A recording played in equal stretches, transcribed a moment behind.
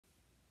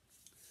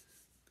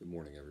Good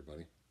morning,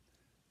 everybody.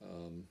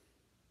 Um,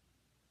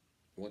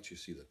 Once you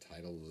see the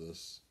title of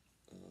this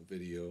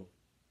video,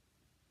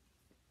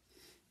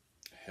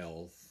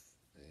 health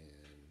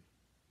and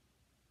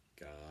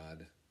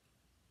God,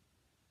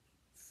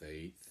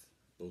 faith,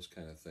 those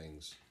kind of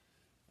things,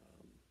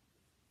 um,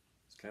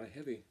 it's kind of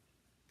heavy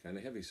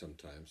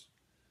sometimes.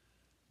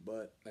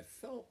 But I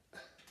felt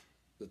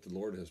that the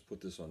Lord has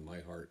put this on my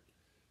heart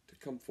to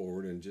come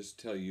forward and just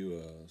tell you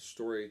a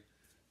story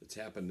that's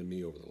happened to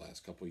me over the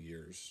last couple of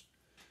years.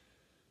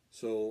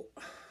 So,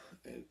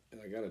 and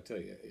I got to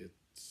tell you,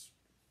 it's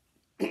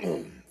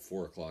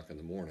 4 o'clock in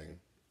the morning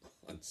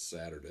on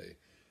Saturday,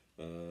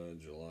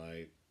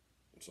 July,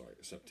 sorry,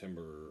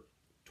 September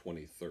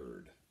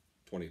 23rd,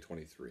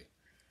 2023.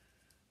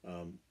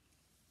 Um,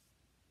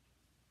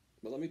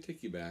 but let me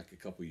take you back a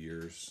couple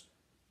years.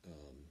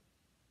 Um,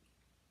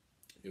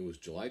 it was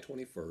July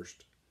 21st,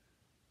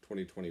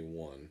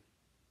 2021.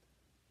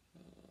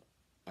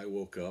 I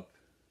woke up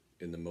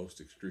in the most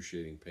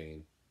excruciating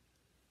pain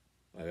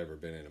I've ever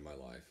been in my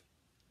life.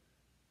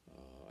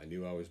 I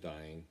knew I was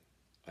dying.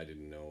 I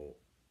didn't know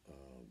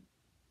um,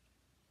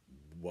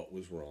 what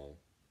was wrong.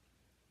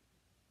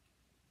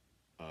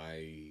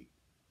 I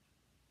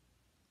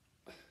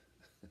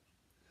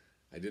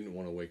I didn't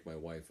want to wake my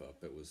wife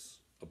up. It was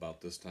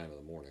about this time of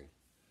the morning,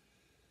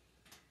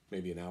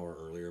 maybe an hour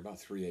earlier, about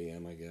 3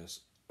 a.m., I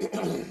guess.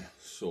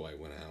 So I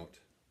went out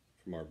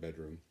from our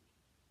bedroom.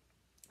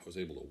 I was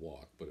able to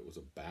walk, but it was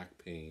a back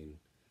pain,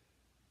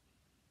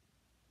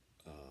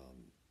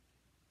 um,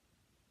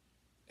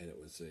 and it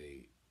was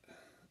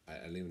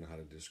I don't even know how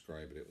to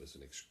describe it. It was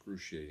an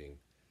excruciating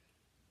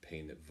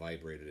pain that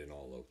vibrated in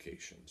all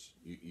locations.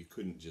 You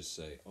couldn't just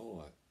say,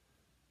 oh,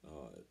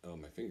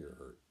 my finger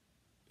hurt.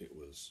 It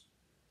was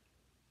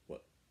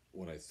what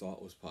what I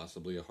thought was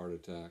possibly a heart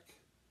attack.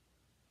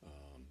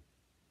 Um,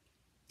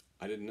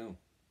 I didn't know.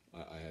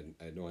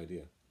 I had no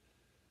idea.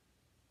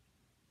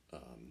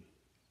 Um,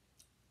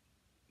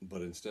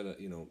 but instead of,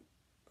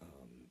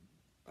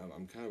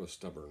 I'm kind of a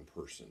stubborn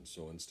person.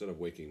 So instead of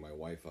waking my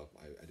wife up,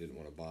 I didn't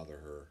want to bother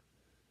her.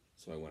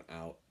 So I went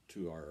out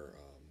to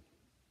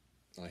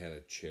I had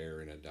a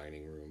chair in a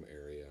dining room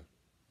area,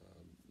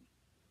 um,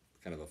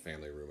 kind of a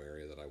family room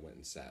area that I went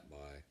and sat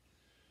by.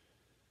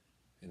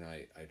 And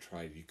I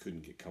tried, you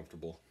couldn't get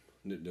comfortable.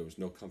 There was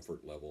no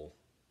comfort level.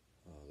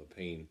 The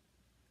pain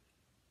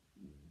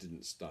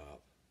didn't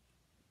stop.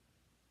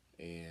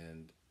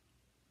 And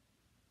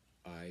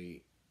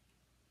I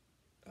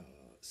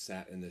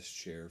sat in this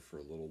chair for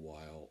a little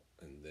while,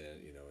 and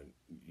then, and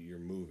you're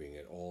moving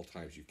at all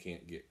times. You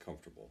can't get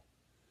comfortable.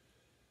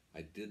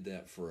 I did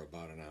that for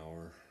about an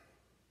hour,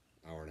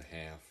 hour and a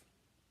half.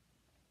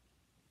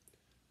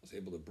 I was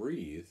able to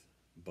breathe,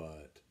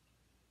 but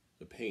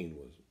the pain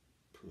was.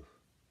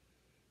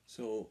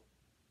 So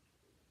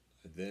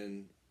I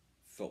then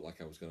felt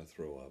like I was going to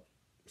throw up.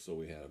 So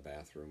we had a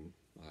bathroom.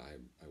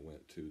 I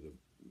went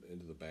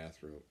into the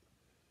bathroom.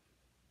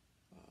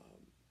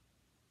 Um,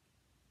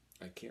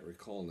 I can't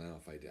recall now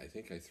if I did. I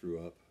think I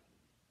threw up.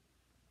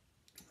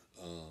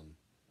 Um,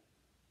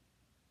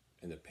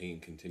 and the pain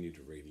continued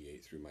to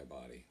radiate through my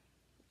body.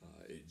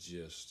 It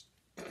just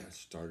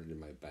started in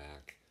my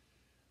back,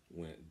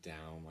 went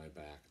down my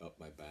back, up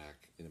my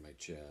back, into my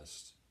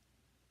chest.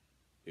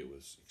 It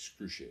was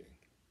excruciating.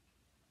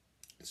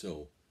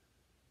 So,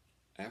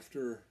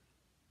 after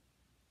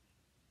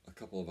a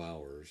couple of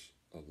hours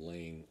of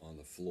laying on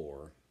the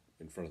floor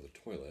in front of the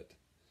toilet,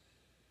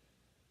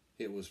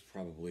 it was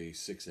probably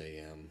 6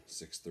 a.m.,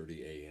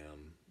 6:30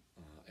 a.m.,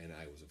 and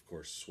I was, of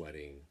course,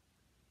 sweating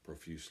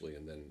profusely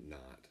and then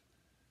not.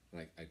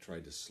 And I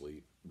tried to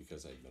sleep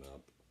because I'd been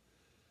up.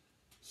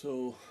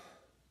 So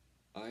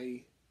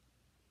I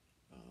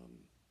um,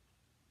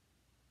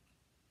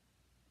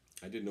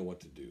 I didn't know what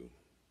to do.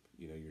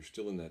 You're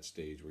still in that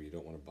stage where you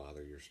don't want to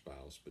bother your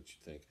spouse, but you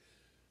think,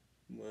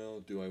 well,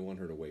 do I want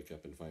her to wake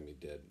up and find me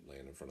dead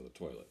laying in front of the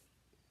toilet?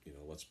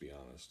 Let's be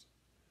honest.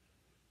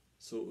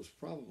 So it was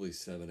probably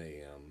 7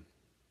 a.m.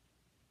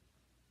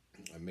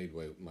 I made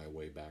my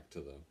way back to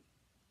the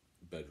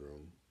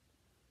bedroom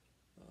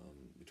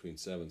between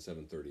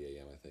 7:30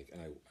 a.m. I think,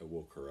 and I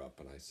woke her up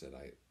and I said,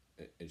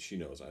 and she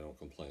knows I don't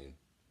complain.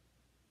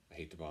 I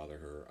hate to bother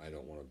her. I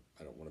don't want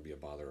to be a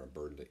bother or a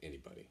burden to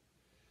anybody.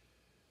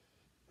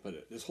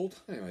 But this whole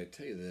time, I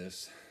tell you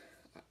this,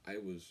 I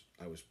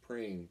was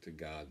praying to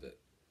God that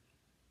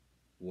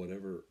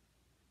whatever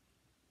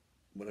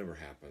whatever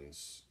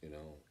happens,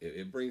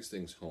 it brings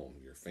things home.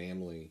 Your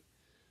family,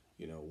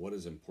 what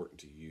is important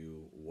to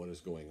you, what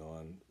is going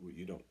on.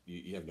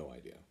 You have no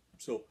idea.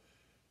 So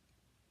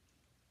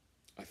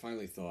I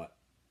finally thought,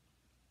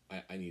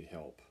 I need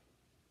help,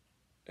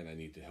 and I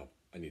need to help.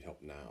 I need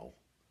help now.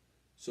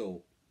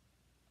 So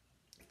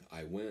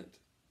I went,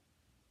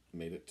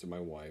 made it to my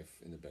wife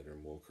in the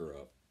bedroom, woke her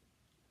up.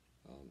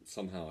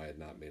 Somehow I had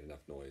not made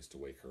enough noise to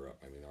wake her up.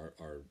 I mean,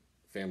 our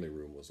family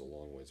room was a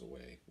long ways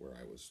away where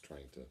I was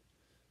trying to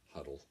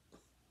huddle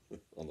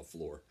on the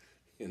floor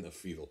in the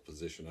fetal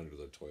position under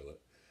the toilet.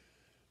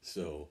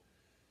 So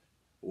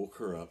woke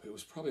her up. It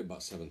was probably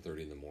about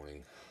 7:30 in the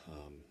morning.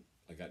 Um,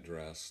 I got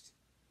dressed.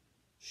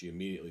 She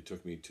immediately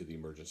took me to the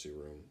emergency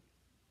room,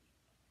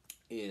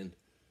 and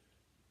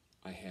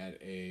I had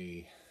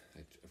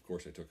of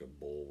course, I took a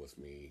bowl with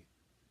me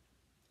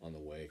on the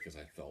way because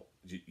I felt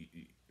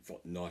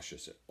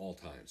nauseous at all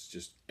times,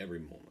 just every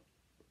moment.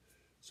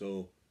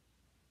 So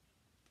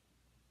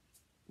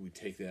we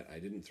take that. I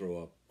didn't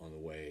throw up on the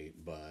way,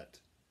 but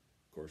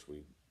of course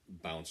we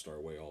bounced our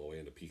way all the way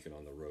into Pekin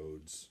on the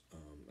roads,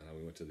 and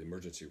we went to the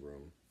emergency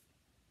room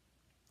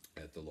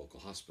at the local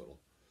hospital.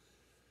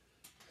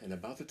 And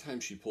about the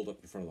time she pulled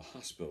up in front of the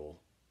hospital,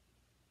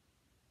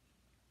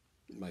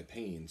 my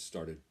pain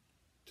started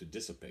to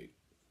dissipate.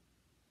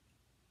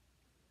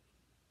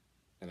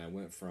 And I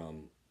went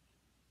from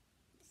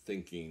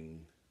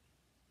thinking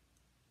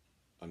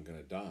I'm going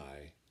to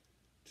die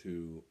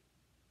to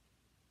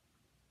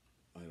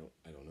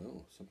I don't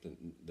know, something,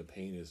 the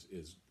pain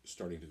is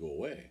starting to go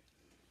away.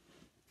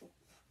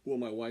 Well,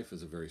 my wife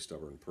is a very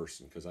stubborn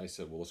person because I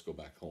said, well, let's go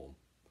back home.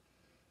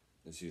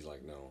 And she's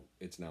like, no,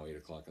 it's now 8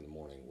 o'clock in the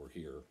morning. We're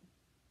here.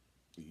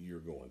 You're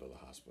going to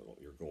the hospital.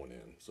 You're going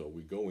in. So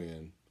we go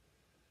in,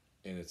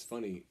 and it's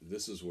funny.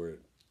 This is where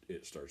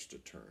it starts to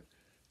turn.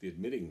 The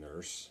admitting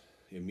nurse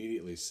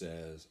immediately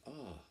says,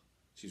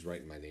 she's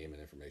writing my name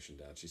and information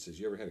down. She says,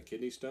 you ever had a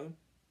kidney stone?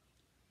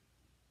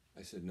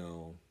 I said,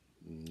 no.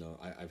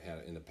 I've had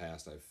it in the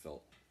past. I've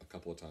felt a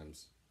couple of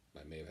times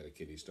I may have had a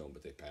kidney stone,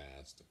 but they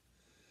passed.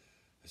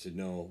 I said,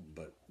 no,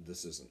 but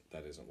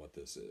that isn't what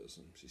this is.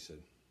 And she said,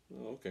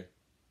 oh, okay.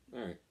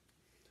 All right.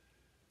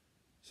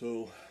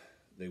 So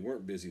they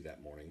weren't busy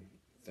that morning.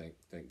 Thank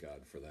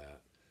God for that.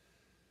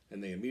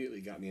 And they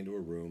immediately got me into a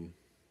room,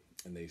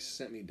 and they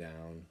sent me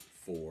down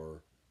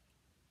for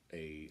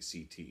a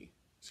CT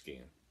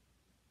scan.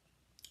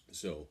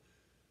 So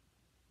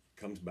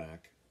comes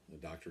back, the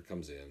doctor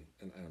comes in,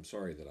 and I'm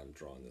sorry that I'm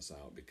drawing this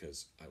out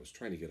because I was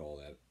trying to get all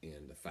that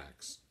in the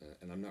facts,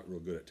 and I'm not real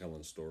good at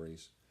telling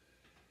stories.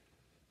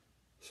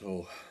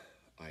 So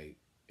I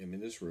am in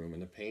this room,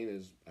 and the pain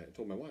is, I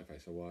told my wife, I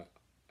said, well,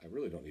 I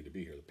really don't need to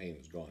be here. The pain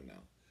is gone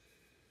now.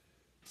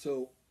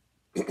 So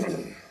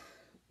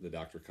the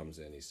doctor comes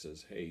in, he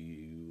says, hey,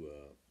 you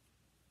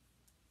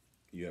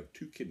have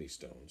 2 kidney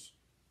stones.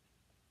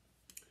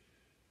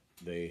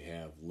 They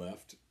have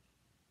left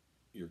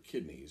your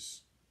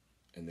kidneys,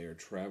 and they are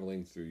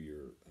traveling through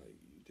your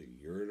the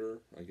ureter,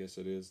 I guess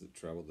it is, that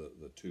travel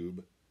the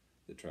tube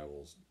that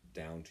travels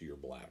down to your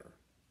bladder.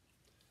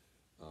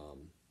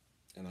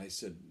 And I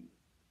said,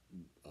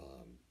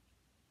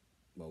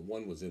 well,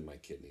 one was in my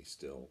kidney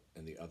still,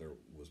 and the other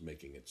was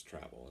making its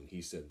travel. And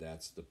he said,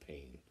 that's the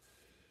pain.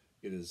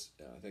 It is,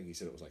 I think he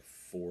said it was like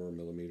 4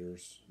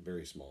 millimeters,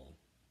 very small.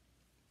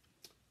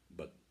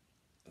 But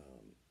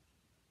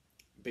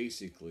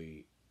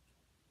basically,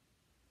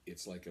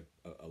 it's like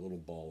a little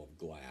ball of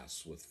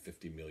glass with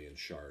 50 million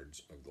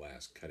shards of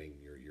glass cutting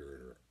your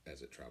ureter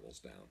as it travels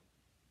down.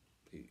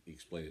 He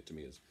explained it to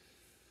me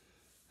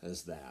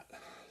as that.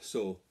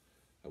 So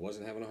I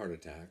wasn't having a heart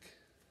attack,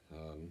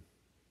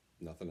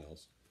 nothing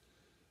else.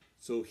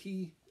 So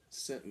he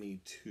sent me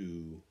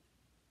to,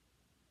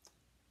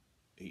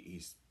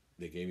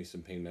 they gave me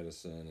some pain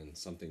medicine and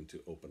something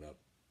to open up,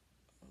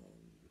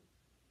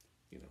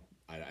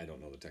 I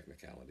don't know the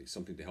technicality,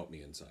 something to help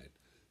me inside.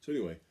 So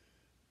anyway,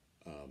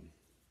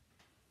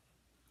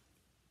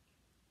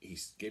 he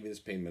gave me this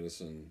pain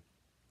medicine,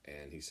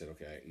 and he said,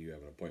 okay, you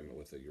have an appointment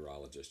with a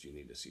urologist. You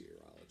need to see a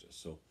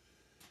urologist. So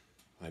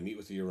I meet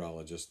with the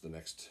urologist the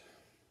next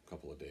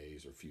couple of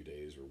days or few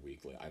days or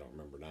weekly. I don't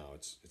remember now.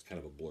 It's kind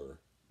of a blur.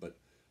 But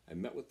I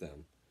met with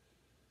them,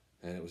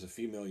 and it was a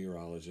female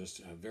urologist,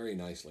 a very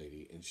nice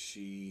lady, and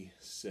she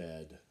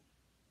said,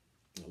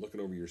 looking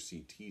over your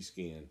CT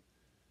scan,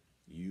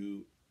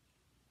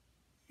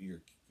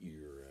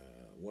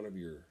 one of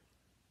your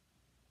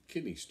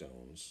kidney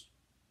stones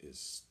is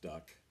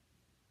stuck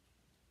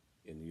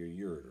in your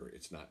ureter.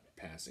 It's not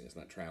passing, it's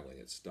not traveling,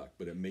 it's stuck,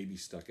 but it may be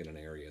stuck in an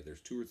area. There's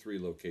 2 or 3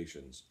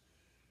 locations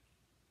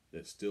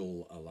that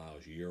still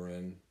allows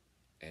urine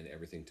and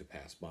everything to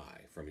pass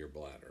by from your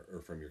bladder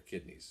or from your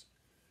kidneys.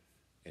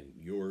 And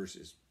yours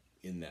is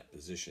in that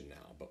position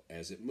now, but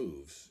as it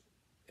moves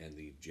and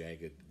the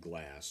jagged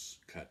glass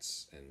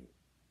cuts and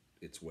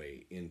its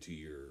way into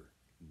your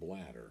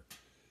bladder,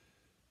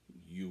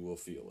 you will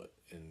feel it,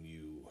 and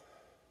you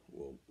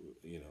will,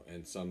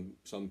 and some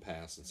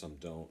pass and some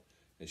don't.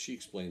 And she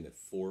explained that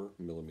 4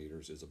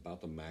 millimeters is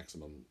about the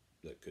maximum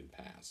that could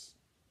pass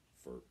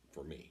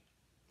for me.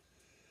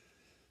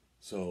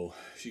 So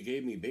she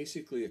gave me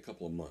basically a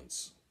couple of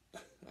months.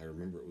 I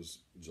remember it was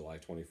July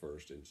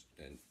 21st,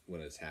 and when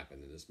it's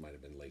happened, and this might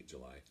have been late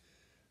July,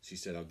 she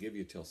said, I'll give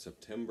you till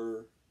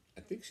September,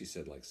 I think she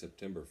said like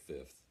September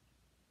 5th.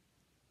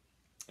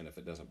 And if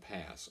it doesn't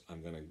pass,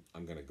 I'm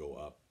gonna go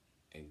up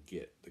and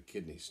get the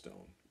kidney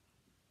stone.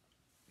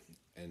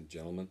 And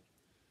gentlemen,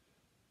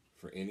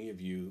 for any of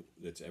you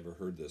that's ever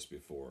heard this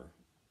before,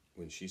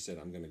 when she said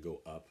I'm gonna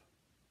go up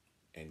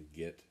and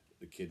get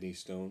the kidney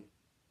stone,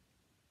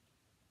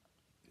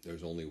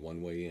 there's only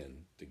one way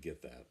in to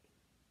get that.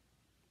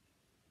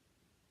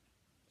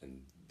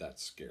 And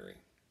that's scary.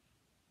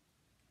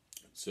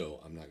 So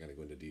I'm not going to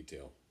go into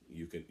detail.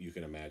 You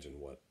can imagine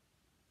what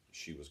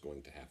she was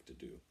going to have to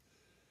do.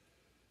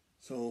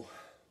 So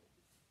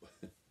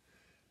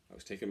I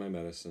was taking my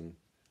medicine.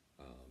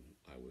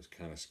 I was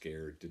kind of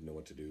scared, didn't know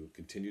what to do.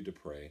 Continued to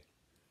pray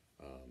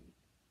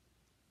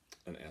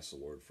and ask the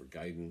Lord for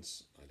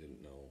guidance. I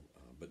didn't know,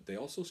 but they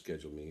also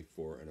scheduled me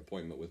for an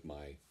appointment with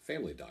my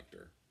family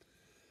doctor.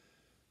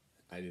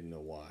 I didn't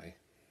know why.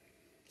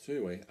 So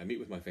anyway, I meet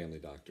with my family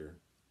doctor,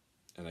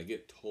 and I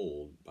get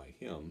told by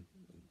him,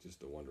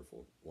 just a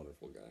wonderful,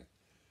 wonderful guy,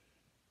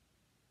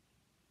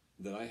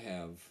 that I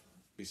have,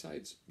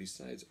 besides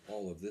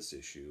all of this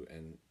issue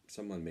and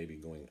someone maybe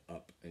going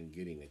up and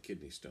getting a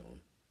kidney stone,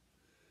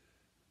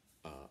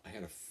 I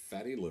had a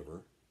fatty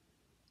liver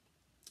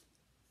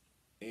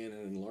and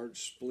an enlarged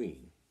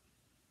spleen.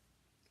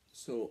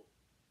 So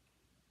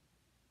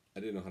I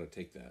didn't know how to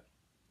take that.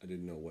 I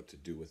didn't know what to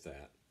do with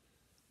that.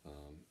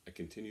 I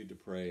continued to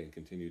pray and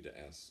continued to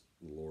ask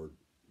the Lord,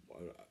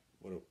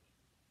 what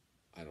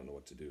I don't know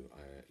what to do.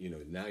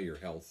 Now your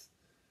health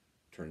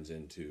turns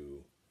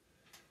into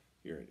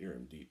you're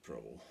in deep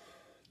trouble,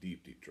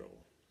 deep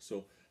trouble.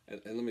 So,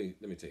 and let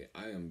me tell you,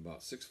 I am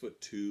about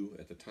 6'2".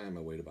 At the time,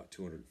 I weighed about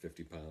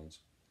 250 pounds.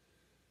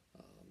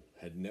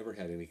 Had never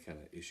had any kind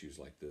of issues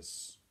like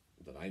this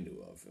that I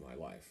knew of in my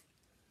life,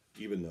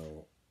 even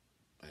though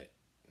I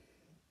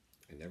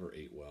never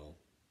ate well.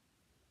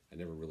 I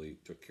never really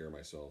took care of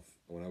myself.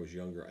 When I was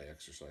younger, I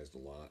exercised a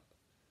lot,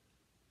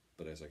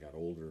 but as I got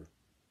older,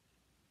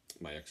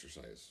 my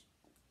exercise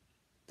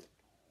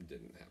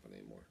didn't happen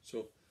anymore.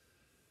 So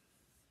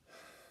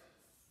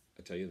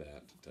I tell you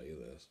that to tell you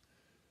this.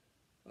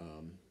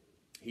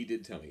 He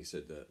did tell me, he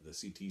said the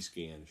CT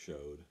scan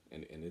showed,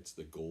 and it's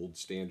the gold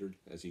standard,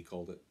 as he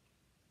called it.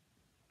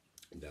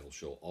 And that'll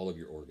show all of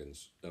your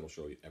organs. That'll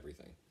show you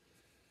everything.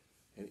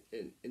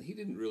 And he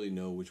didn't really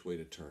know which way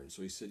to turn.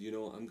 So he said,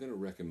 I'm going to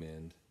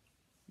recommend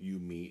you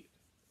meet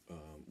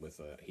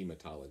with a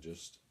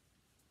hematologist.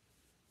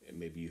 And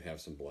maybe you have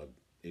some blood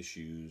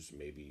issues.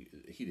 Maybe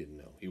he didn't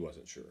know. He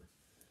wasn't sure.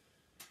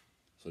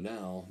 So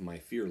now my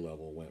fear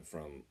level went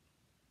from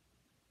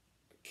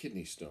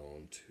kidney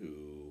stone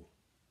to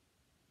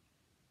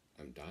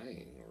I'm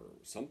dying or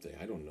something.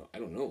 I don't know. I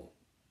don't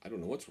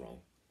know what's wrong.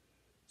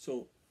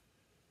 So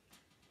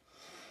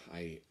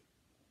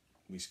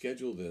we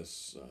scheduled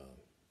this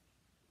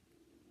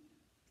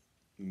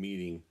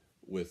meeting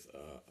with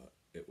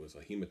it was a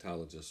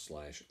hematologist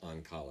 /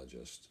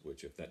 oncologist,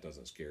 which if that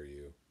doesn't scare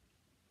you,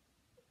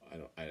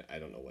 I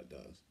don't know what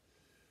does.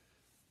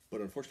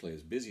 But unfortunately,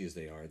 as busy as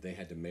they are, they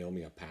had to mail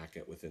me a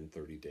packet within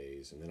 30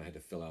 days, and then I had to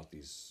fill out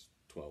these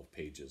 12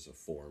 pages of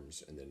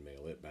forms and then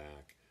mail it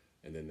back,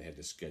 and then they had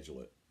to schedule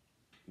it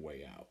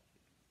way out.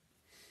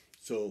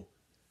 So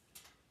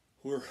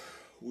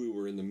we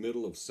were in the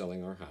middle of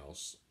selling our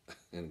house,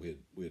 and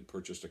we had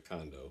purchased a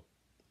condo,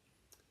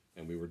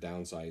 and we were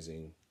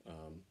downsizing.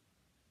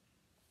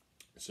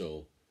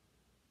 So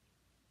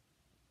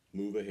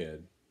move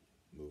ahead.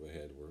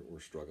 We're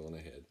struggling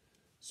ahead.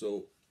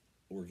 So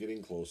we're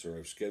getting closer.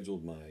 I've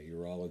scheduled my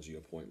urology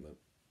appointment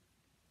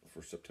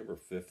for September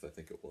 5th, I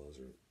think it was,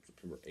 or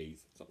September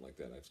 8th, something like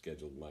that. I've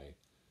scheduled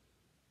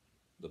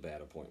the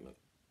bad appointment.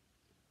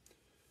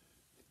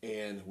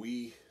 And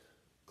we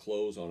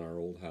close on our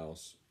old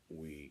house.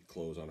 We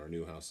close on our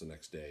new house the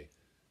next day.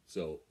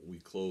 So we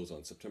close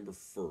on September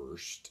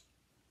 1st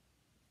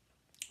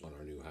on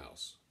our new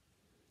house,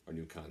 our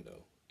new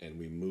condo. And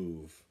we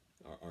move.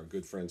 Our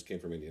good friends came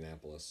from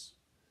Indianapolis,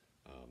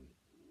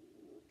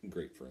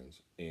 great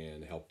friends,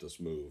 and helped us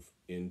move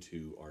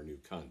into our new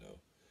condo.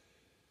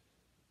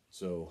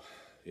 So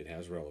it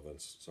has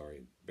relevance.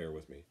 Sorry, bear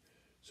with me.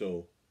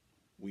 So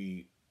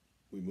we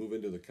move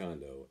into the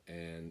condo,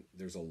 and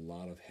there's a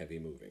lot of heavy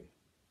moving.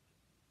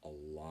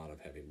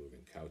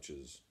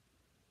 Couches,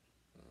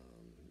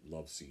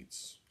 love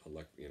seats,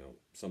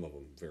 some of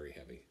them very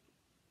heavy,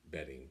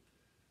 bedding,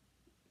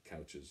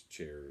 couches,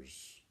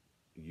 chairs,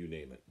 you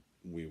name it.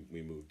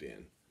 We moved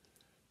in.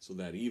 So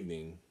that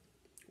evening,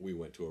 we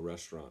went to a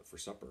restaurant for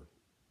supper.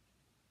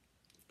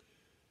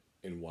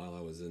 And while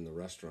I was in the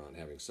restaurant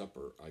having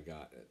supper, I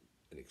got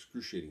an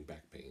excruciating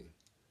back pain.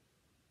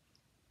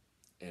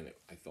 And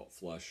I felt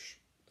flush,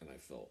 and I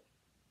felt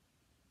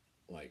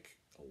like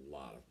a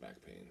lot of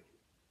back pain.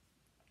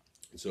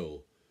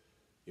 So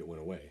it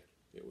went away.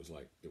 It was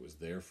like it was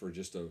there for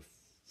just a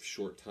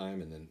short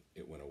time, and then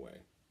it went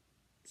away.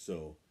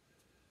 So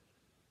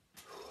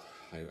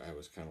I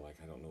was kind of like,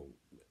 I don't know.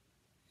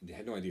 I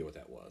had no idea what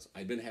that was.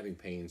 I'd been having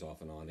pains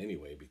off and on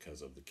anyway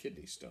because of the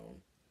kidney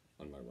stone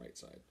on my right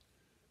side.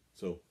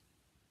 So,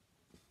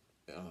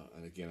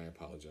 and again, I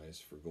apologize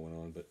for going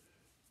on, but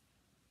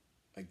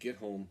I get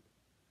home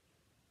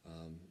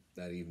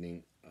that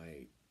evening.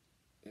 I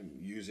am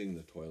using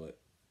the toilet,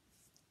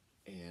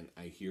 and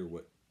I hear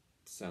what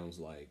sounds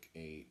like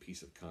a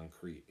piece of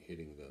concrete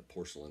hitting the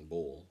porcelain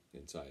bowl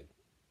inside.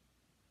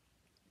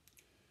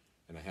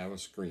 And I have a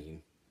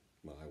screen.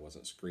 Well, I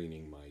wasn't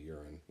screening my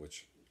urine,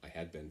 which I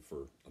had been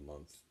for a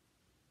month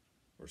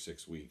or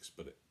 6 weeks,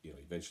 but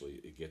eventually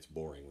it gets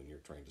boring when you're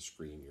trying to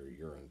screen your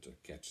urine to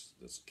catch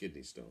this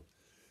kidney stone.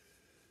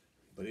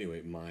 But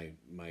anyway,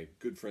 my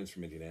good friends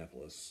from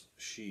Indianapolis,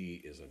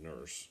 she is a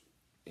nurse,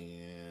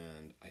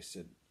 and I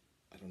said,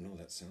 I don't know,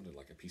 that sounded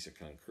like a piece of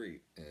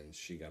concrete. And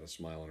she got a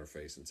smile on her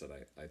face and said,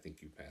 I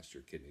think you passed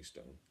your kidney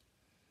stone.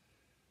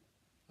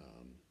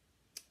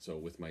 So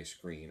with my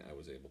screen, I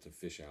was able to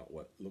fish out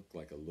what looked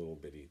like a little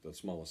bitty, the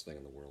smallest thing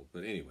in the world.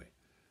 But anyway,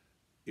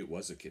 it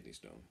was a kidney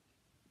stone.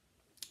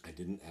 I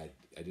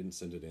didn't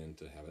send it in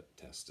to have it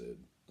tested.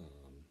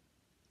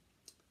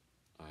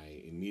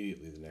 I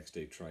immediately the next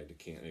day tried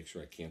to make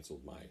sure I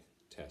canceled my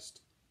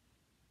test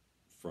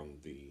from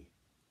the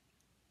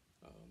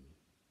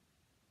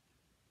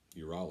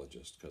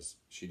urologist because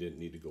she didn't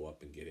need to go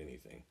up and get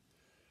anything.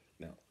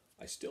 Now,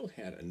 I still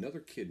had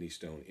another kidney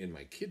stone in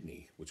my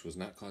kidney, which was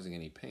not causing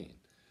any pain.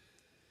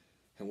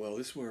 And well,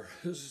 this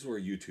is where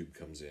YouTube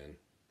comes in.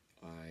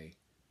 I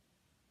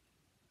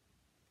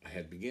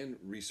had begun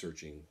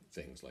researching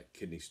things like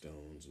kidney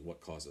stones and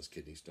what causes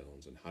kidney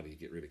stones and how do you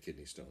get rid of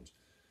kidney stones.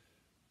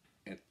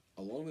 And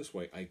along this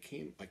way, I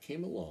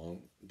came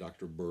along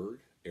Dr. Berg,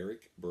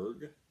 Eric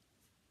Berg,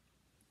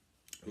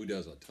 who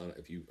does a ton.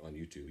 If you on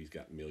YouTube, he's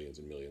got millions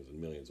and millions and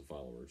millions of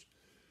followers.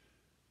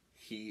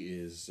 He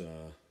is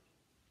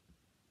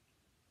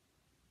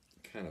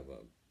kind of a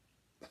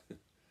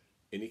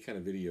any kind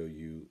of video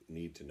you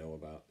need to know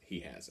about, he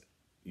has it.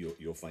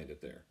 You'll find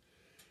it there.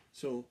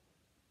 So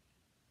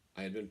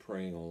I had been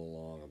praying all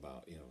along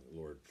about,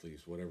 Lord,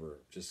 please,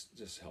 whatever,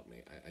 just help me.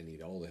 I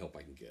need all the help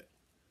I can get.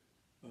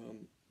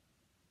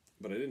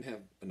 But I didn't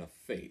have enough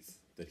faith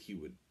that he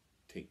would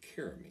take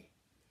care of me.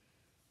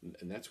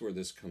 And that's where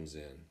this comes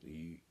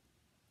in.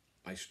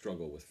 I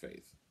struggle with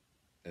faith,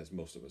 as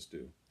most of us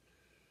do.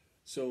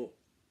 So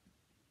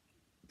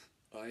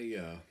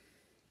the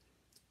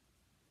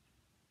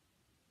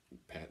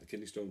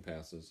kidney stone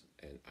passes,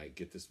 and I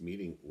get this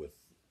meeting with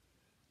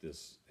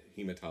this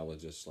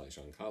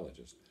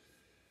hematologist/oncologist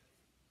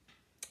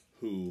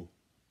who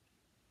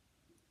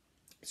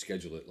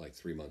scheduled it like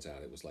 3 months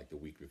out. It was like the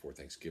week before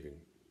Thanksgiving,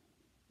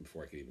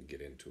 before I could even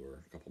get into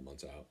her, a couple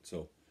months out.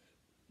 So,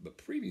 but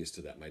previous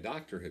to that, my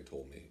doctor had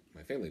told me,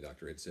 my family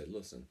doctor had said,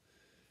 listen,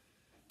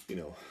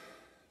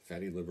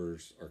 fatty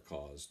livers are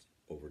caused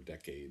over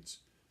decades,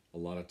 a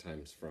lot of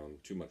times from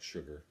too much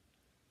sugar,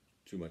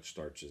 too much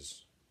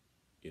starches.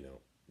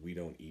 We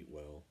don't eat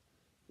well.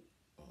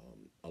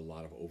 A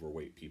lot of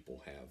overweight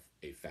people have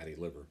a fatty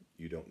liver.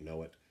 You don't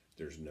know it.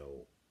 There's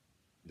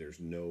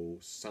no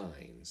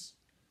signs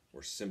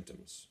or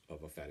symptoms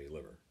of a fatty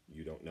liver.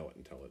 You don't know it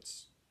until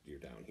you're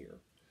down here.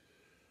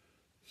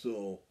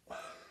 So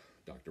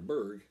Dr.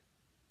 Berg,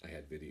 he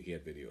had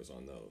videos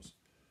on those.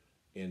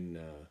 And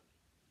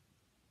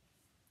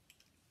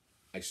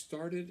I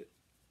started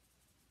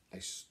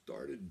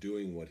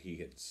doing what he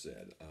had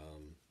said.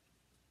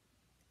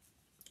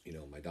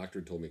 My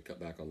doctor told me to cut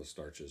back on the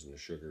starches and the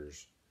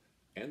sugars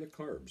and the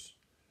carbs.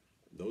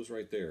 Those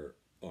right there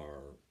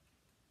are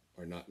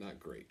not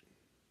great.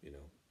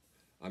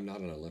 I'm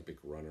not an Olympic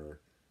runner.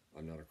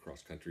 I'm not a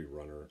cross country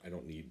runner. I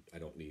don't need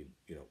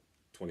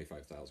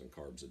 25,000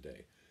 carbs a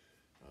day.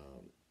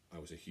 I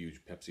was a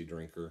huge Pepsi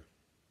drinker,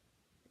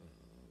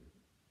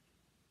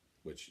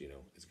 which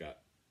it's got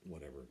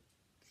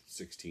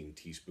 16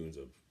 teaspoons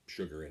of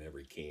sugar in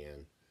every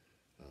can.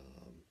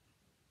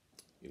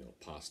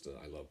 Pasta.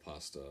 I love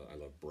pasta. I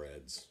love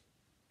breads.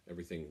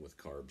 Everything with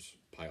carbs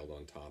piled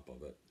on top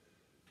of it.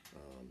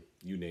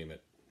 You name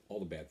it. All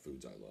the bad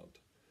foods I loved.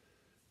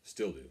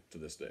 Still do to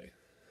this day.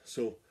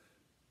 So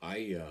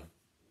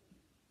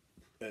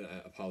and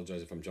I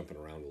apologize if I'm jumping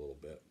around a little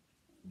bit,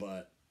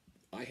 but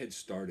I had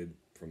started,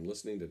 from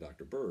listening to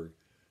Dr. Berg,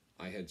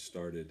 I had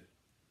started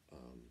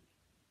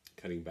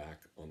cutting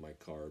back on my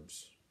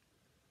carbs,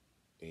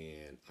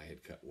 and I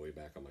had cut way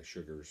back on my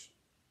sugars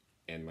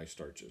and my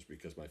starches,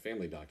 because my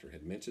family doctor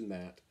had mentioned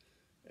that,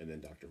 and then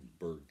Dr.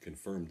 Berg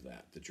confirmed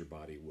that your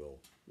body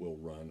will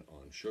run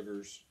on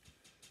sugars,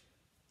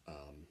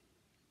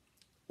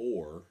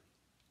 or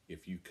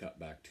if you cut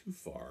back too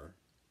far,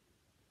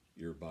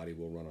 your body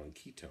will run on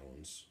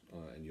ketones,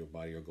 and your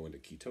body will go into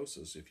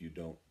ketosis if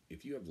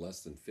you have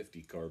less than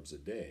 50 carbs a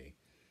day.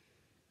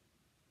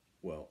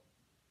 Well,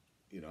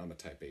 I'm a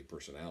type A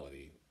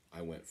personality.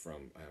 I went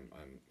from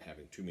I'm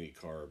having too many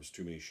carbs,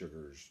 too many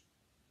sugars,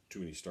 too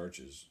many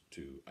starches,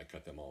 to I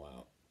cut them all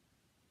out.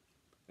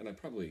 And I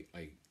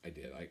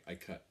did. I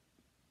cut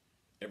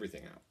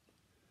everything out.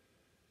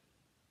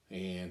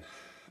 And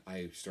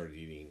I started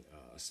eating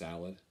a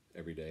salad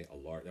every day.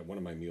 One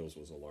of my meals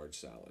was a large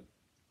salad.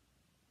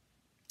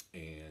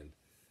 And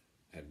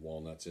had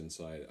walnuts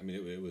inside. I mean,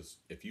 it was,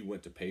 if you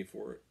went to pay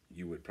for it,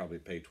 you would probably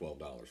pay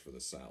 $12 for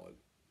this salad.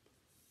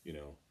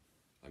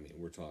 I mean,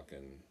 we're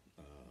talking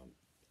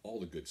all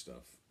the good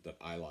stuff that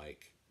I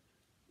like: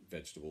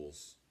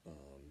 vegetables,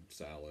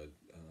 salad,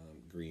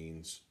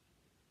 greens,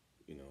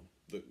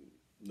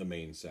 the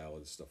main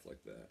salad, stuff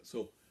like that.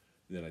 So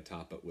then I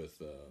top it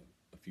with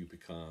a few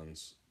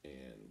pecans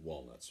and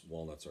walnuts.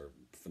 Walnuts are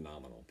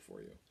phenomenal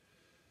for you.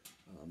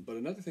 But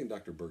another thing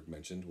Dr. Berg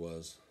mentioned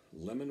was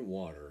lemon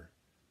water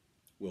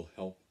will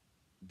help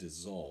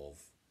dissolve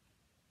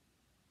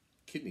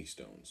kidney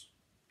stones,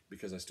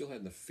 because I still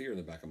had the fear in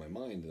the back of my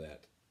mind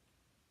that,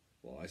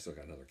 well, I still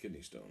got another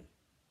kidney stone.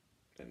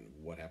 And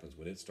what happens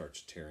when it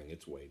starts tearing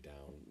its way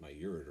down my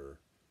ureter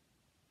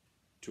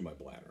to my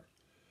bladder?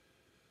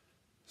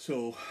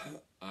 So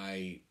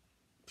I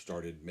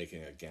started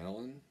making a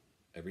gallon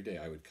every day.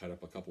 I would cut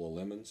up a couple of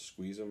lemons,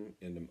 squeeze them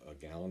into a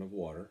gallon of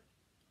water,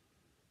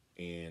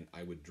 and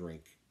I would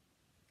drink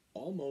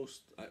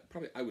almost,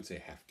 probably, I would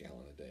say half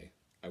gallon a day.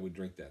 I would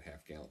drink that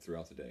half gallon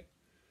throughout the day.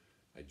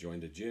 I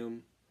joined a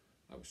gym.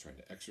 I was trying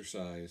to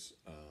exercise.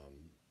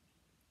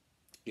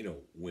 You know,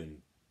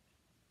 when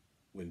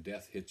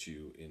death hits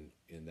you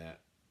in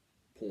that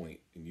point,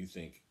 and you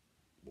think,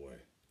 boy,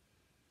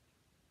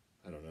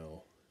 I don't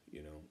know,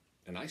 you know.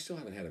 And I still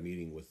haven't had a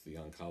meeting with the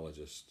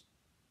oncologist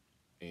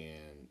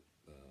and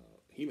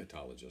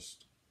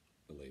hematologist,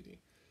 the lady.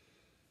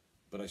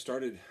 But I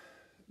started,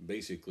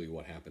 basically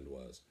what happened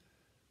was,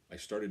 I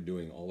started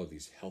doing all of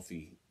these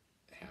healthy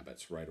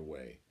habits right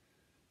away,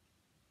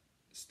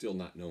 still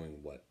not knowing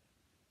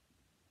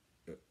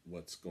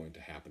what's going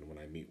to happen when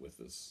I meet with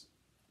this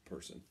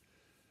person.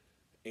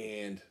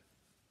 And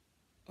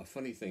a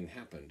funny thing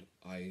happened.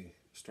 I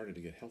started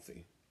to get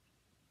healthy.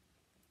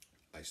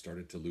 I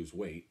started to lose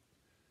weight.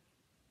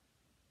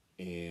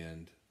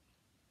 And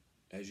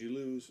as you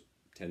lose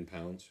 10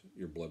 pounds,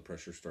 your blood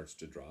pressure starts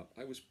to drop.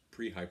 I was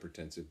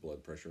pre-hypertensive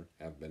blood pressure,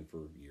 have been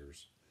for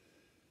years.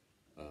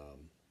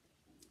 And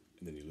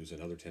then you lose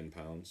another 10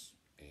 pounds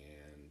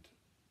and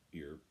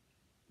your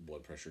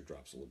blood pressure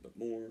drops a little bit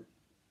more.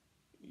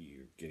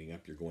 You're getting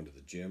up, you're going to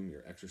the gym,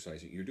 you're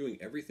exercising, you're doing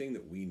everything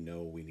that we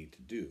know we need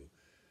to do.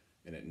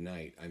 And at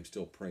night, I'm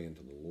still praying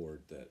to the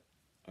Lord that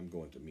I'm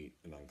going to meet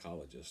an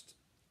oncologist.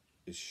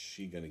 Is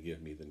she going to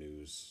give me the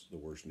news, the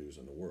worst news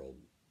in the world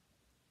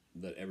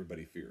that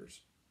everybody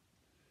fears?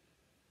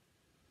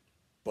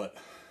 But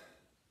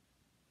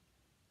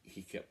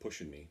he kept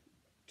pushing me.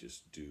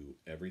 Just do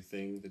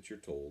everything that you're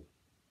told.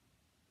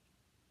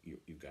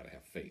 You've got to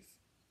have faith.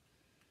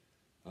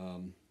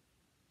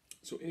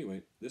 So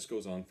anyway, this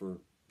goes on for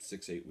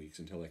 6-8 weeks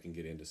until I can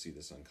get in to see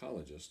this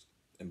oncologist.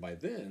 And by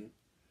then,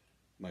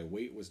 my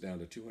weight was down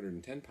to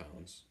 210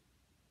 pounds.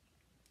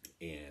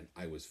 And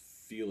I was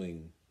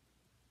feeling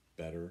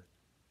better.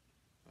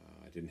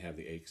 I didn't have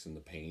the aches and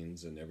the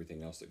pains and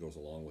everything else that goes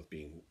along with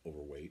being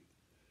overweight.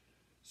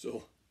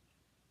 So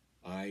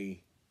I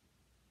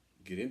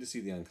get in to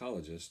see the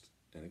oncologist,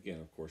 and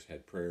again, of course,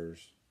 had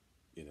prayers,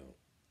 you know,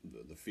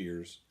 the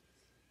fears.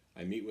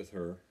 I meet with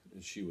her,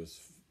 and she was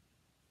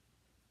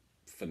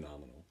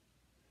phenomenal.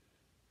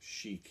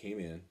 She came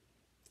in.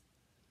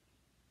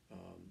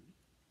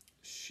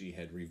 She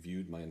had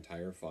reviewed my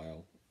entire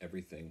file,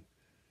 everything,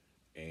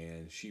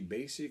 and she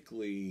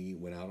basically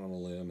went out on a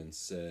limb and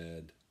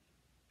said,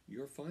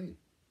 "You're fine."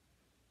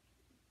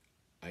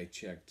 I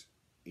checked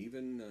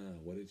even,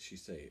 what did she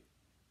say?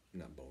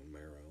 Not bone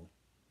marrow,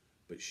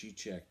 but she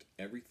checked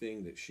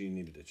everything that she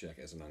needed to check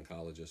as an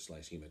oncologist /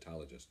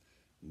 hematologist.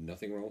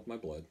 Nothing wrong with my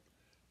blood.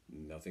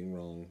 Nothing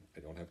wrong.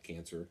 I don't have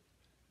cancer.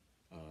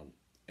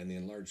 And the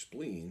enlarged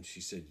spleen,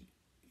 she said,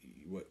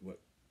 what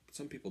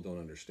some people don't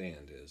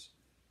understand is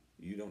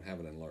you don't have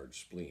an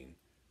enlarged spleen.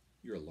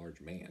 You're a large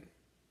man.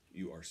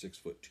 You are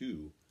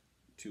 6'2",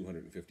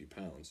 250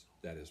 pounds.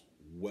 That is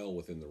well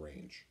within the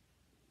range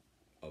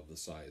of the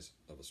size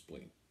of a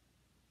spleen.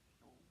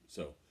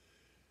 So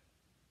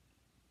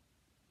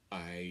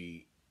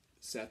I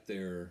sat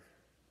there,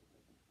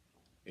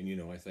 and you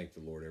know, I thank the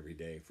Lord every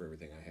day for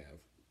everything I have.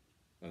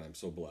 And I'm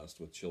so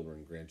blessed with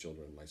children,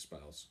 grandchildren, my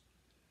spouse,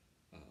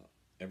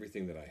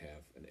 everything that I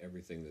have and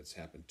everything that's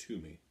happened to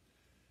me.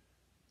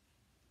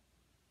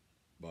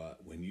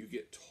 But when you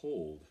get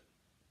told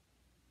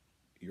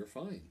you're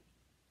fine,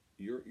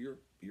 you're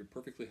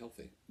perfectly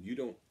healthy, you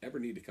don't ever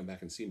need to come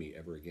back and see me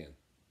ever again.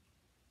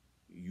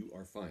 You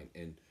are fine.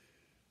 And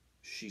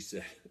she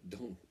said,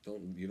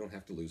 you don't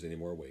have to lose any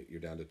more weight. You're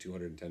down to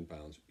 210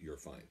 pounds. You're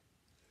fine.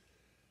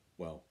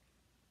 Well,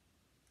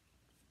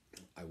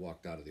 I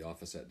walked out of the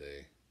office that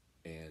day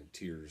and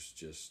tears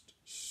just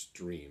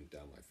streamed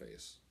down my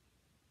face.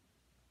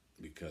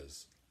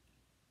 Because,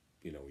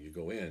 you know, you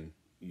go in,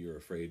 you're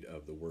afraid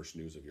of the worst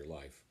news of your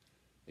life,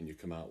 and you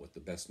come out with the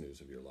best news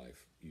of your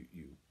life.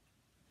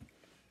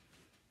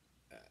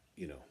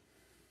 You know,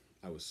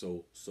 I was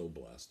so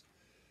blessed.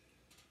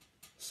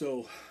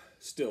 So,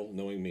 still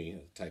knowing me,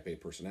 a type A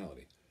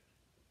personality,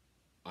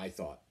 I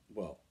thought,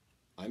 well,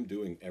 I'm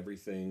doing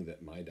everything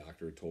that my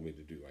doctor had told me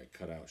to do. I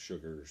cut out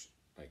sugars,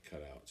 I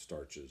cut out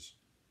starches,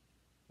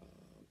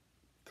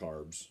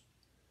 carbs,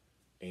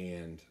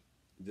 and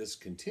this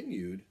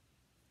continued.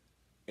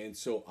 And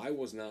so I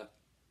was not,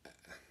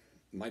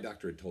 my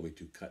doctor had told me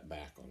to cut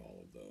back on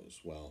all of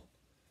those. Well,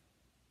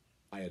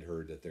 I had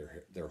heard that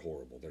they're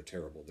horrible, they're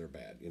terrible, they're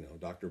bad. You know,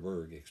 Dr.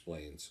 Berg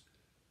explains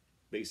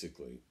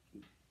basically,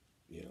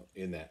 you know,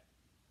 in that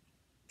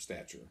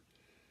stature.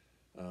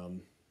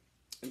 And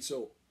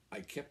so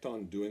I kept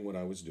on doing what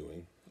I was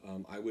doing.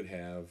 I would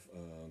have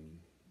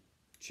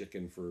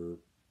chicken for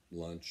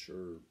lunch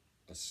or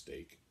a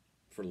steak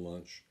for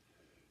lunch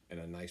and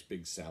a nice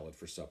big salad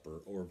for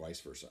supper, or vice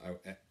versa.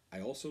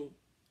 I also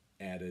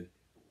added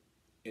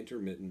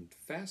intermittent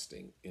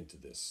fasting into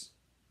this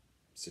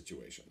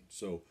situation.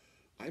 So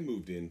I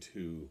moved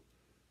into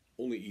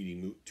only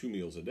eating 2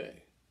 meals a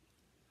day.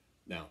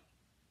 Now,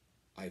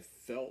 I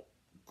felt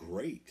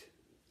great.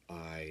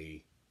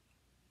 I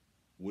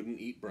wouldn't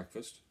eat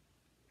breakfast.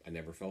 I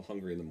never felt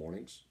hungry in the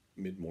mornings.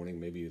 Mid-morning,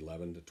 maybe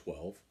 11 to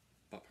 12,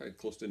 about probably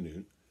close to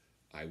noon,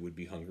 I would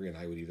be hungry, and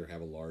I would either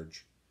have a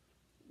large,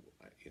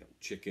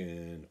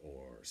 chicken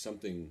or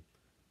something,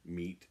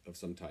 meat of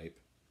some type,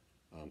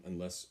 and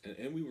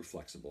we were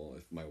flexible.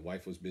 If my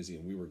wife was busy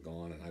and we were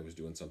gone and I was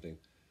doing something,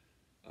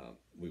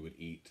 we would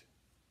eat.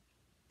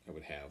 I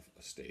would have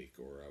a steak,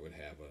 or I would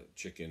have a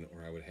chicken,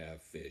 or I would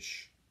have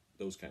fish,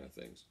 those kind of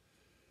things.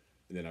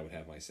 And then I would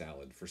have my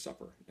salad for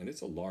supper, and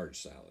it's a large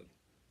salad.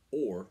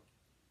 Or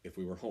if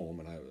we were home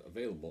and I was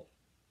available,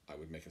 I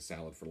would make a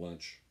salad for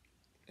lunch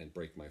and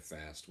break my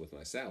fast with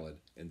my salad,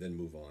 and then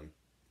move on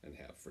and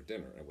have for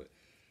dinner.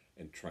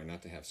 And try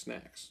not to have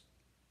snacks.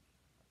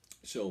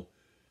 So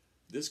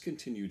this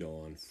continued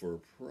on for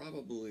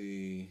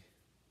probably,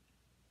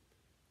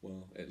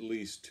 well, at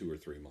least 2 or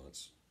 3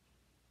 months.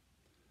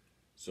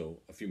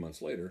 So a few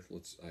months later,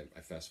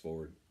 I fast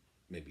forward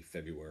maybe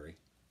February.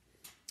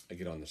 I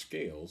get on the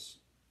scales,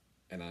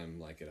 and I'm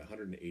like at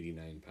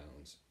 189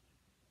 pounds.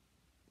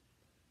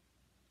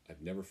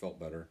 I've never felt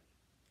better.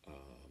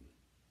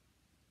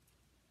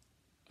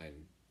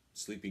 I'm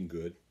sleeping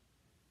good.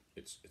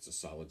 It's a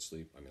solid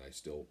sleep. I mean, I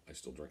still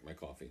drink my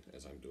coffee,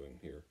 as I'm doing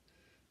here,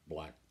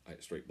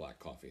 straight black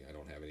coffee. I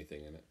don't have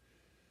anything in it.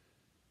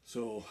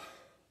 So,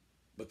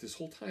 but this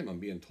whole time I'm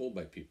being told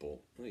by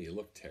people, oh, you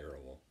look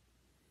terrible.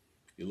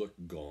 You look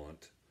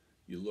gaunt.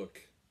 You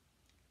look,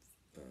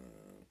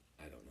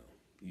 I don't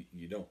know.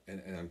 You don't,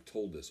 and I'm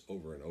told this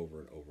over and over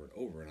and over and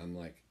over, and I'm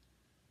like,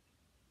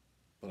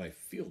 but I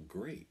feel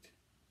great.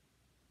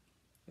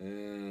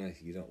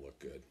 You don't look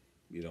good.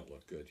 You don't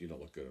look good. You don't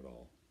look good at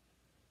all.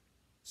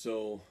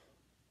 So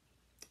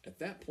at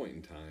that point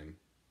in time,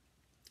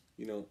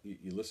 you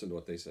listen to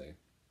what they say.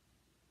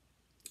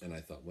 And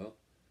I thought, well,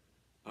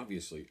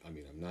 obviously, I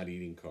mean, I'm not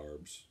eating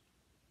carbs,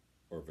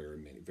 or very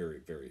many, very,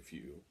 very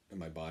few. And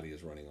my body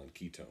is running on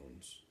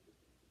ketones,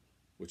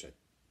 which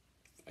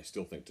I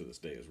still think to this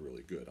day is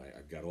really good.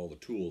 I've got all the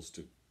tools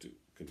to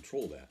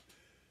control that.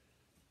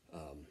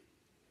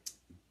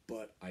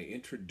 But I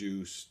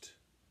introduced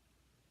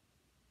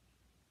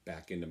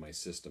back into my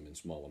system in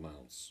small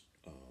amounts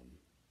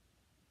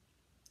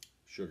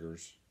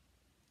sugars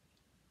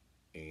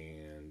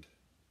and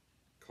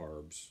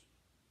carbs,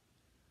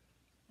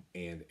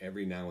 and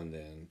every now and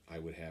then I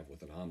would have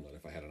with an omelet,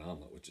 if I had an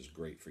omelet, which is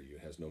great for you,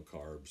 it has no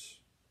carbs,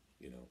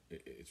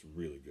 it's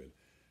really good,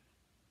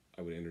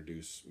 I would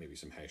introduce maybe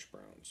some hash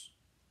browns.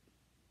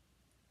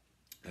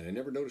 And I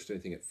never noticed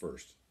anything at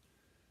first.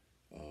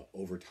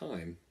 Over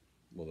time,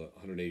 well, the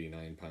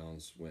 189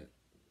 pounds went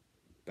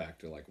back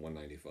to like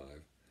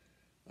 195.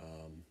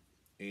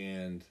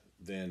 And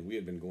then we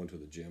had been going to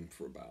the gym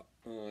for about,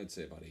 I'd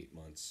say about 8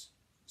 months,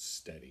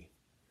 steady.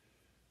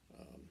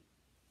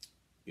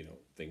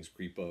 Things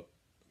creep up,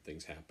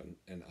 things happen.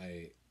 And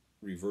I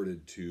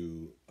reverted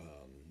to,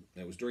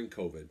 that was during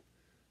COVID,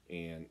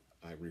 and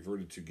I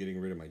reverted to getting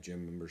rid of my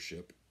gym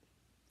membership.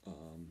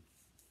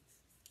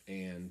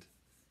 And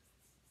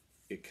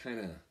it kind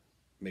of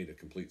made a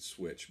complete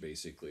switch,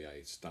 basically.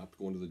 I stopped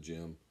going to the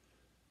gym.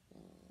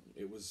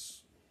 It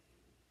was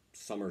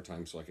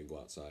summertime, so I could go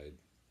outside,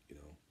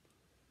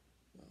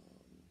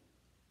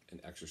 and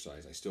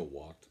exercise. I still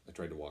walked. I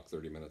tried to walk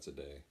 30 minutes a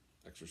day,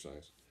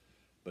 exercise.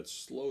 But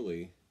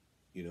slowly,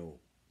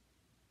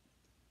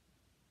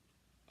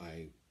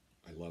 I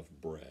love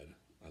bread.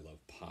 I love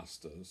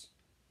pastas,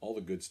 all the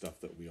good stuff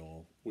that we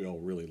all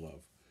really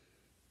love.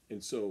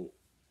 And so,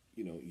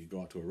 you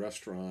go out to a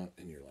restaurant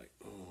and you're like,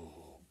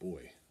 oh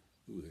boy,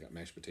 ooh, they got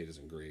mashed potatoes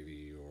and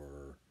gravy,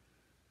 or,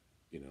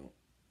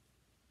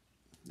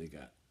 they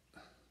got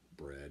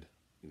bread.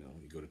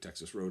 You go to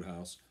Texas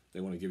Roadhouse, they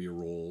want to give you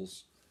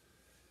rolls.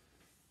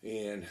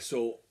 And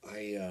so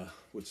I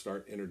would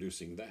start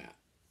introducing that.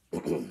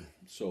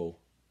 So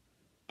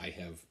I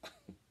have,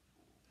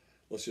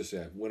 let's just say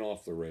I went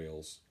off the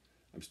rails.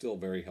 I'm still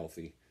very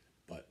healthy,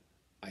 but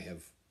I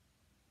have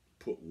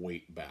put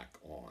weight back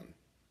on.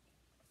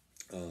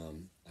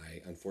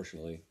 I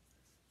unfortunately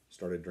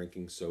started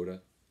drinking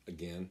soda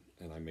again,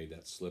 and I made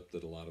that slip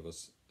that a lot of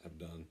us have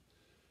done.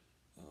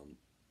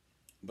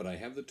 But I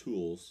have the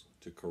tools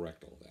to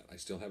correct all that. I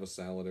still have a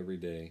salad every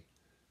day.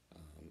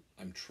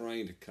 I'm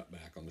trying to cut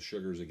back on the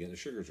sugars again. The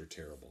sugars are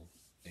terrible,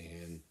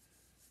 and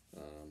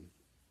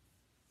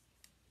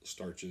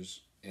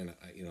starches, and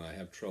I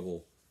have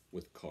trouble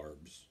with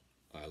carbs.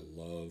 I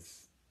love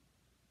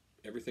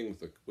everything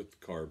with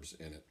carbs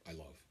in it. I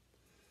love.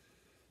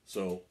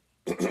 So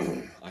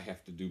I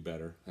have to do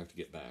better. I have to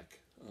get back.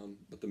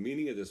 But the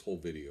meaning of this whole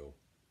video,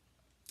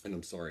 and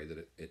I'm sorry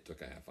that it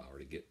took a half hour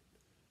to get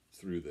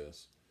through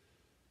this.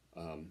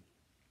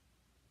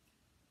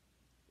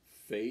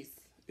 Faith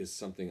is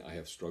something I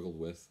have struggled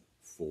with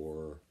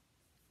for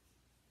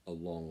a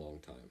long, long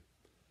time.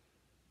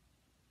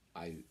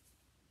 I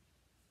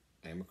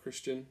I am a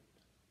Christian.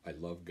 I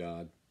love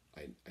God.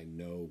 I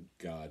know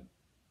God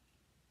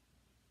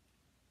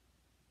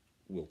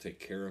will take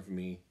care of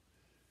me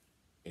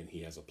and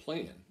He has a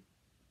plan.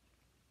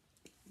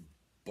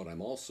 But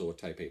I'm also a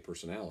type A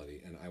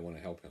personality and I want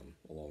to help Him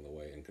along the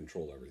way and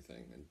control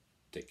everything and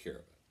take care of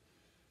it.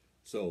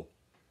 So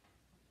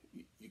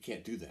you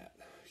can't do that.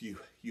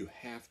 You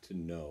have to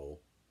know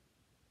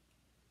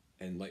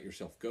and let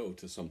yourself go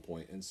to some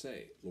point and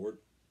say, Lord,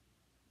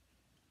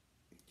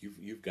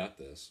 you've got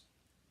this.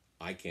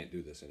 I can't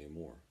do this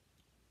anymore.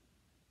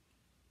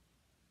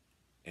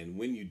 And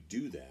when you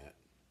do that,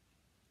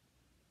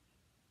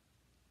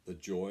 the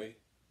joy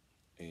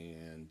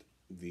and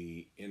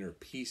the inner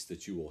peace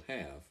that you will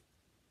have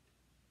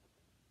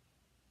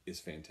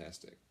is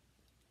fantastic.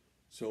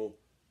 So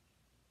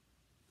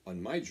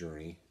on my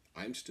journey,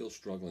 I'm still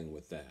struggling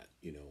with that.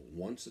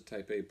 Once a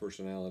type A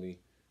personality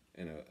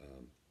and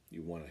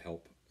you want to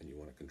help and you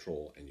want to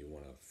control and you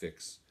want to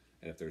fix.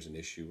 And if there's an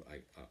issue,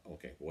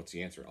 okay, what's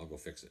the answer? I'll go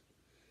fix it.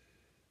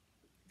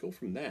 Go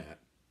from that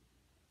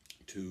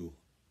to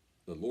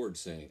the Lord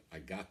saying, I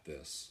got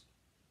this.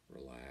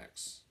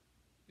 Relax.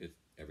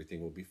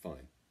 Everything will be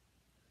fine.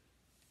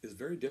 It's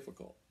very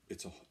difficult.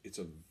 It's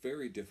a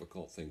very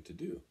difficult thing to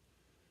do.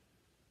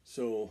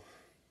 So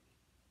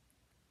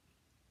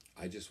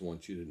I just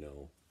want you to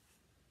know,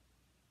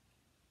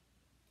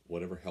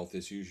 whatever health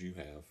issues you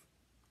have,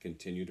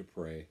 continue to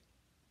pray.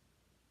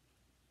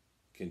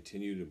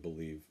 Continue to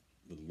believe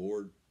the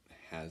Lord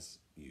has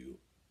you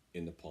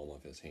in the palm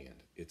of His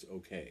hand. It's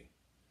okay.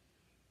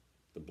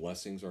 The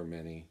blessings are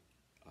many.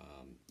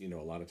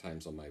 A lot of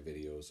times on my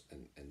videos,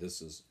 and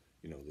this is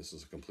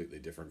a completely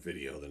different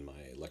video than my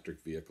electric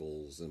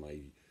vehicles and my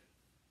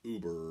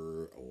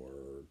Uber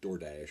or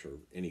DoorDash or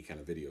any kind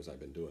of videos I've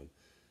been doing.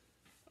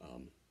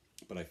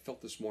 But I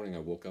felt this morning, I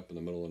woke up in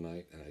the middle of the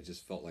night and I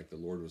just felt like the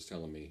Lord was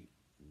telling me,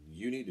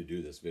 you need to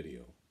do this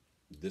video.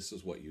 This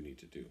is what you need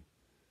to do.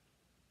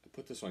 I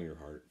put this on your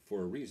heart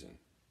for a reason.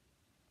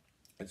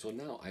 And so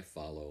now I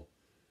follow.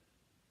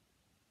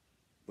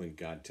 When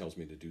God tells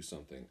me to do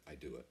something, I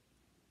do it.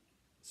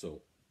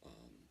 So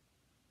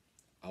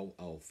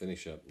I'll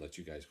finish up, let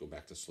you guys go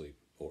back to sleep,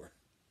 or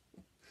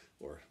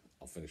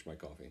I'll finish my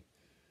coffee.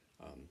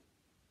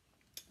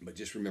 But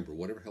just remember,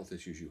 whatever health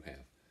issues you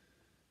have,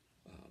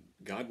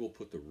 God will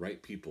put the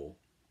right people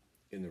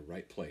in the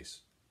right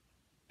place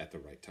at the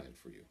right time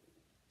for you.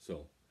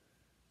 So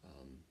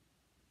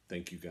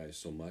thank you guys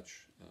so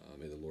much.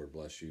 May the Lord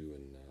bless you,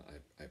 and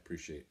I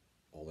appreciate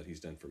all that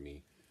He's done for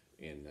me.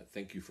 And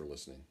thank you for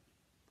listening.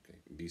 Okay,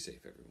 be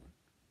safe, everyone.